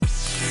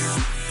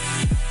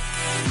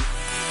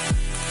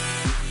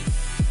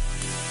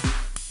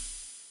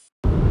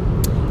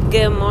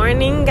Good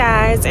morning,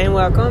 guys, and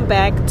welcome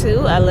back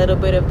to A Little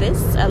Bit of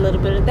This, A Little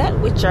Bit of That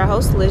with your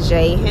host,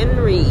 LaJay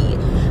Henry.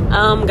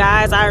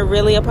 Guys, I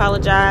really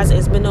apologize.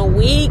 It's been a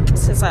week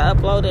since I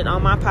uploaded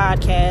on my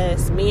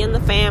podcast. Me and the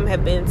fam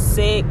have been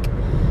sick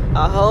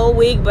a whole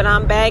week, but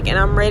I'm back and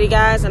I'm ready,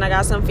 guys, and I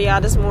got something for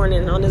y'all this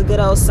morning on this good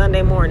old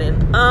Sunday morning.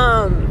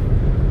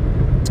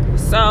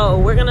 So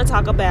we're going to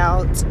talk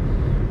about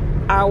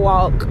our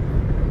walk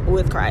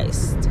with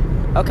Christ,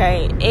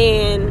 okay?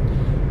 And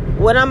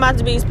what I'm about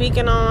to be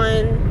speaking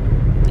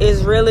on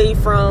is really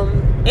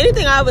from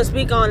anything I ever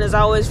speak on is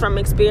always from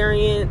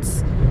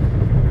experience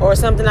or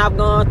something I've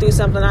gone through,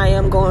 something I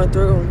am going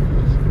through.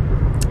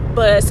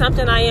 But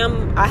something I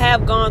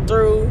have go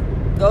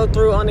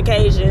through on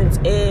occasions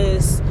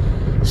is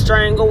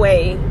straying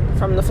away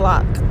from the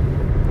flock.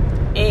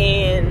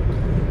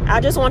 And I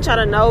just want y'all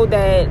to know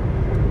that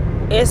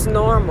it's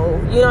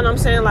normal. You know what I'm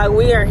saying? Like,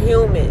 we are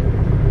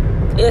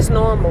human. It's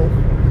normal.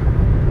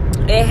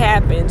 It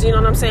happens, you know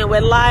what I'm saying?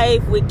 With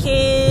life, with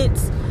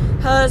kids,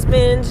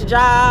 husbands,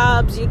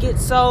 jobs, you get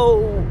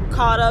so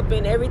caught up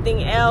in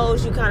everything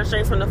else. You kind of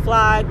stray from the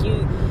flock.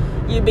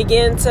 You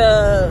begin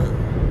to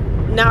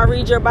not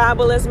read your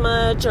Bible as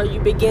much, or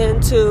you begin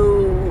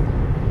to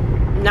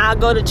not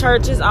go to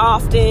church as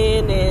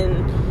often,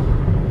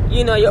 and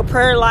you know, your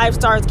prayer life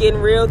starts getting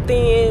real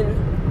thin,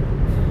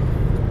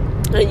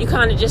 and you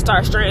kind of just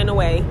start straying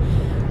away.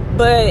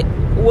 But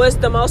what's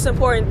the most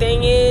important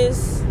thing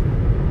is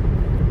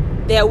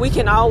that we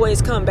can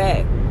always come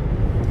back.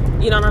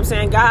 You know what I'm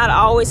saying? God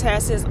always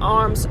has his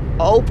arms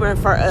open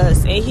for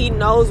us, and he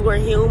knows we're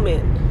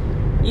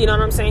human. You know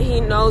what I'm saying? He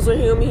knows we're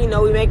human. He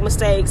knows we make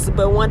mistakes.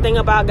 But one thing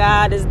about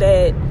God is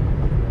that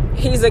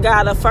he's a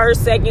God of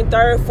first, second,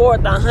 third,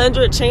 fourth,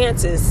 100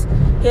 chances.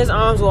 His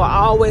arms will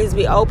always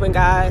be open,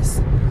 guys.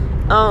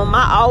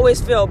 I always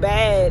feel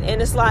bad,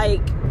 and it's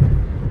like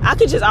I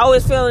could just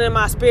always feel it in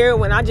my spirit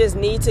when I just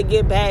need to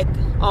get back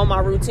on my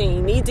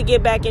routine, need to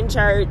get back in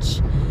church,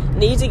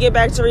 need to get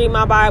back to read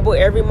my Bible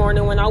every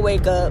morning when I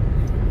wake up.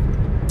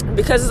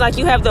 Because it's like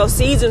you have those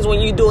seasons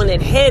when you're doing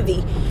it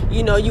heavy,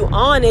 you know, you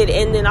on it,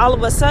 and then all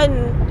of a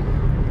sudden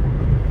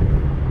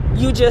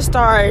you just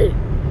start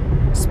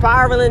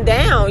spiraling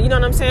down. You know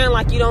what I'm saying?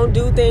 Like, you don't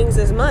do things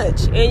as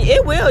much, and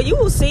you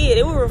will see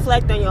it will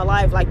reflect on your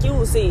life. Like, you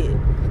will see it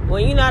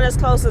when you're not as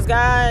close as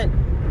God,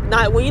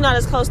 when you're not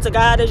as close to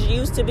God as you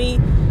used to be.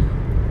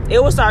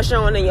 It will start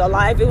showing in your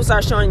life. It will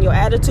start showing in your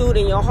attitude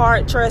and your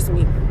heart. Trust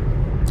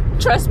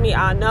me,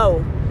 I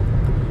know.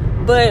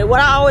 But what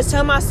I always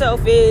tell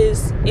myself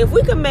is, if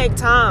we can make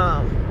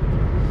time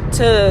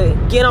to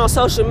get on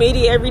social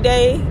media every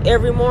day,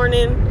 every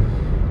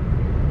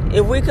morning,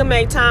 if we can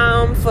make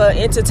time for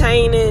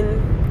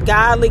entertaining,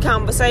 godly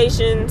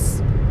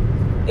conversations,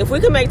 if we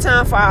can make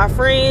time for our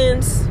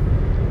friends,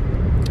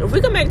 if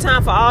we can make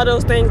time for all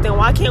those things, then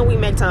why can't we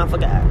make time for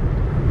God?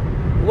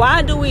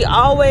 Why do we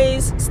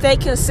always stay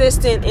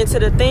consistent into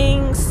the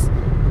things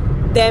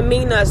that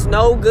mean us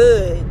no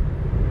good?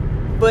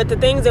 But the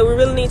things that we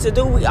really need to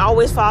do, we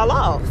always fall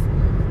off.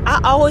 I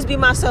always beat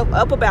myself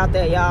up about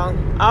that, y'all.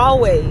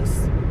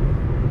 Always.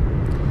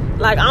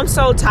 Like, I'm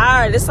so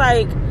tired. It's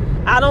like,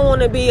 I don't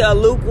want to be a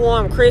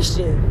lukewarm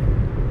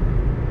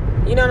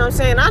Christian. You know what I'm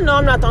saying? I know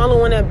I'm not the only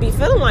one that be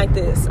feeling like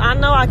this. I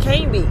know I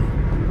can't be.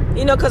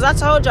 You know, because I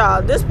told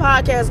y'all, this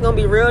podcast is going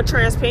to be real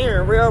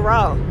transparent, real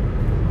raw.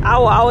 I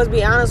will always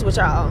be honest with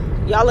y'all.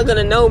 Y'all are going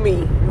to know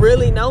me,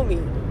 really know me.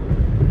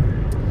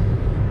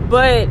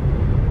 But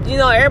you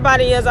know,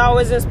 everybody is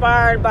always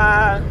inspired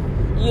by,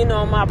 you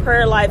know, my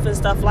prayer life and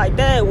stuff like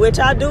that, which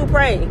I do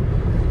pray.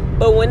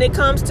 But when it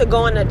comes to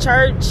going to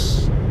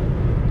church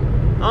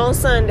on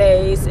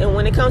Sundays, and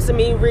when it comes to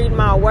me reading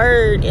my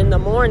word in the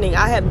morning,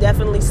 I have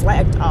definitely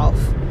slacked off.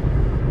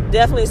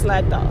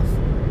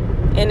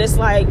 And it's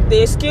like,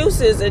 the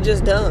excuses are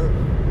just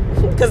dumb.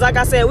 Because like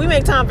I said, we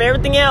make time for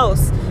everything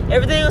else.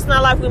 Everything else in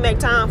our life we make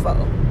time for.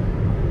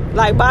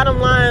 Like, bottom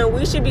line,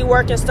 we should be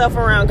working stuff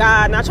around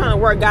God, not trying to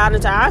work God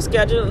into our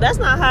schedule. That's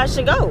not how it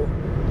should go.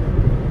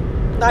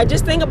 Like,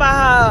 just think about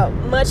how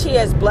much he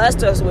has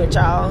blessed us with,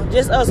 y'all.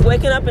 Just us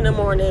waking up in the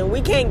morning.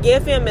 We can't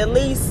give him at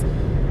least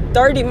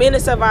 30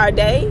 minutes of our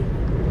day.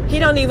 He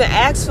don't even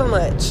ask for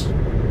much.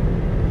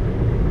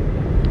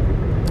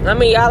 I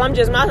mean, y'all, I'm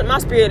just, my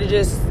spirit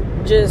is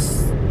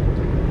just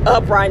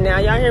up right now.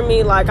 Y'all hear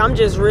me? Like, I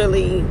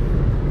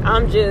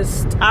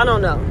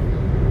don't know.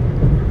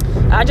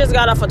 I just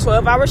got off a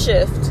 12-hour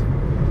shift,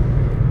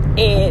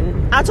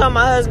 and I told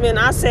my husband,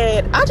 I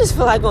said, I just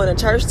feel like going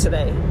to church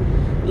today.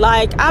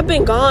 Like, I've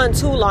been gone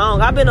too long.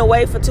 I've been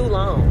away for too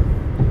long.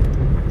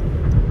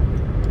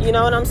 You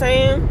know what I'm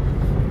saying?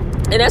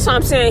 And that's what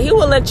I'm saying. He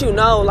will let you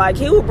know. Like,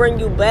 he will bring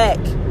you back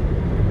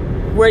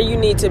where you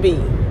need to be.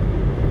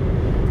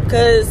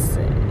 Because,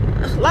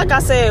 like I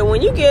said,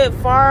 when you get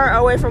far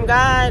away from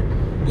God,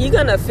 you're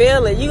going to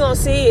feel it. You're going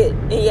to see it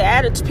in your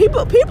attitude. People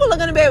are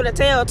going to be able to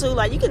tell, too.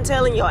 Like, you can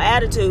tell in your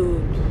attitude.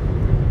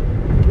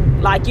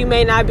 Like, you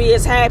may not be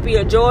as happy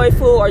or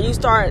joyful, or you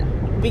start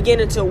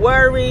beginning to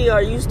worry,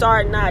 or you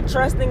start not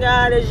trusting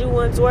God as you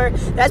once were.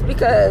 That's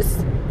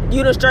because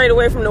you done strayed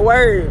away from the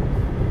word.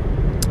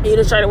 You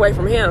done strayed away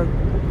from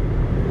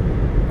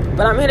him.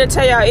 But I'm here to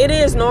tell y'all, it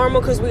is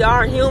normal because we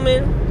are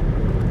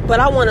human. But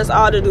I want us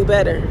all to do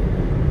better.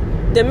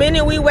 The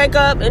minute we wake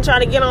up and try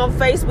to get on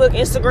Facebook,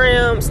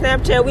 Instagram,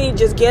 Snapchat, we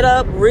just get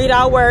up, read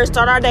our words,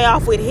 start our day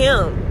off with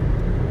him.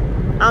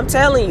 I'm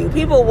telling you,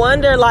 people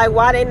wonder like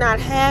why they not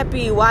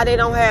happy, why they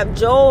don't have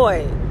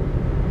joy.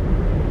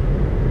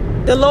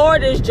 The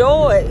Lord is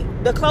joy.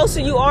 The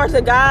closer you are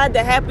to God,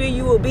 the happier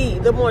you will be,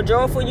 the more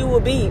joyful you will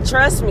be.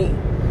 Trust me.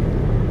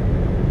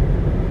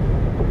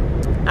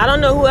 I don't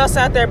know who else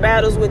out there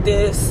battles with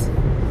this,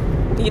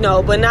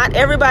 but not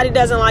everybody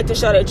doesn't like to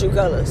show their true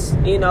colors,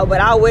 but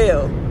I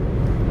will.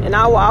 And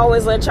I will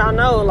always let y'all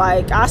know,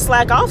 like, I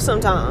slack off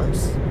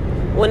sometimes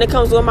when it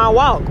comes with my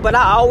walk, but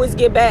I always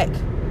get back.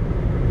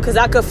 Because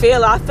I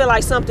feel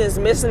like something's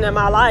missing in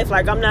my life.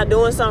 Like I'm not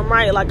doing something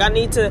right. Like I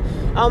need to,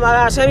 oh my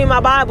gosh, hand me my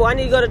Bible. I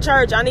need to go to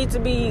church. I need to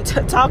be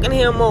talking to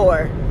him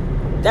more.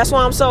 That's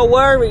why I'm so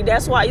worried.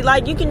 That's why,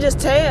 like, you can just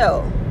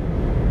tell.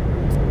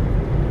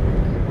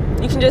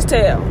 You can just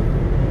tell.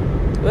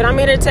 But I'm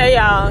here to tell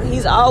y'all,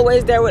 he's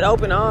always there with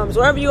open arms.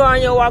 Wherever you are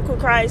in your walk with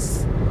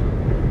Christ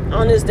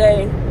on this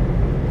day,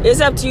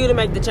 it's up to you to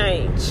make the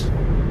change.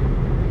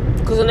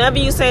 Because whenever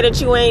you say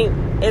that you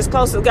ain't as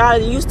close to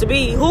God as you used to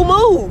be, who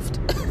moved?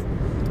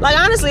 Like,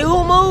 honestly,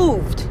 who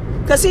moved?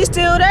 Because he's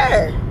still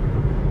there.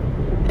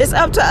 It's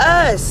up to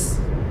us.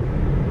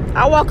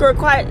 Our walk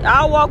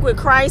with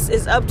Christ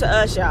is up to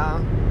us,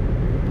 y'all.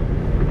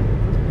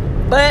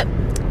 But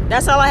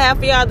that's all I have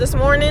for y'all this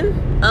morning.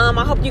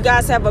 I hope you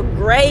guys have a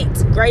great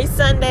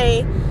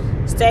Sunday.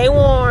 Stay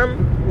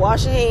warm.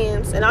 Wash your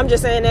hands. And I'm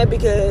just saying that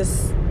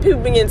because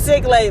people been getting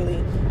sick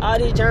lately. All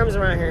these germs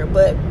around here.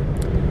 But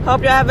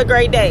hope y'all have a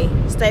great day.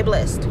 Stay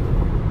blessed.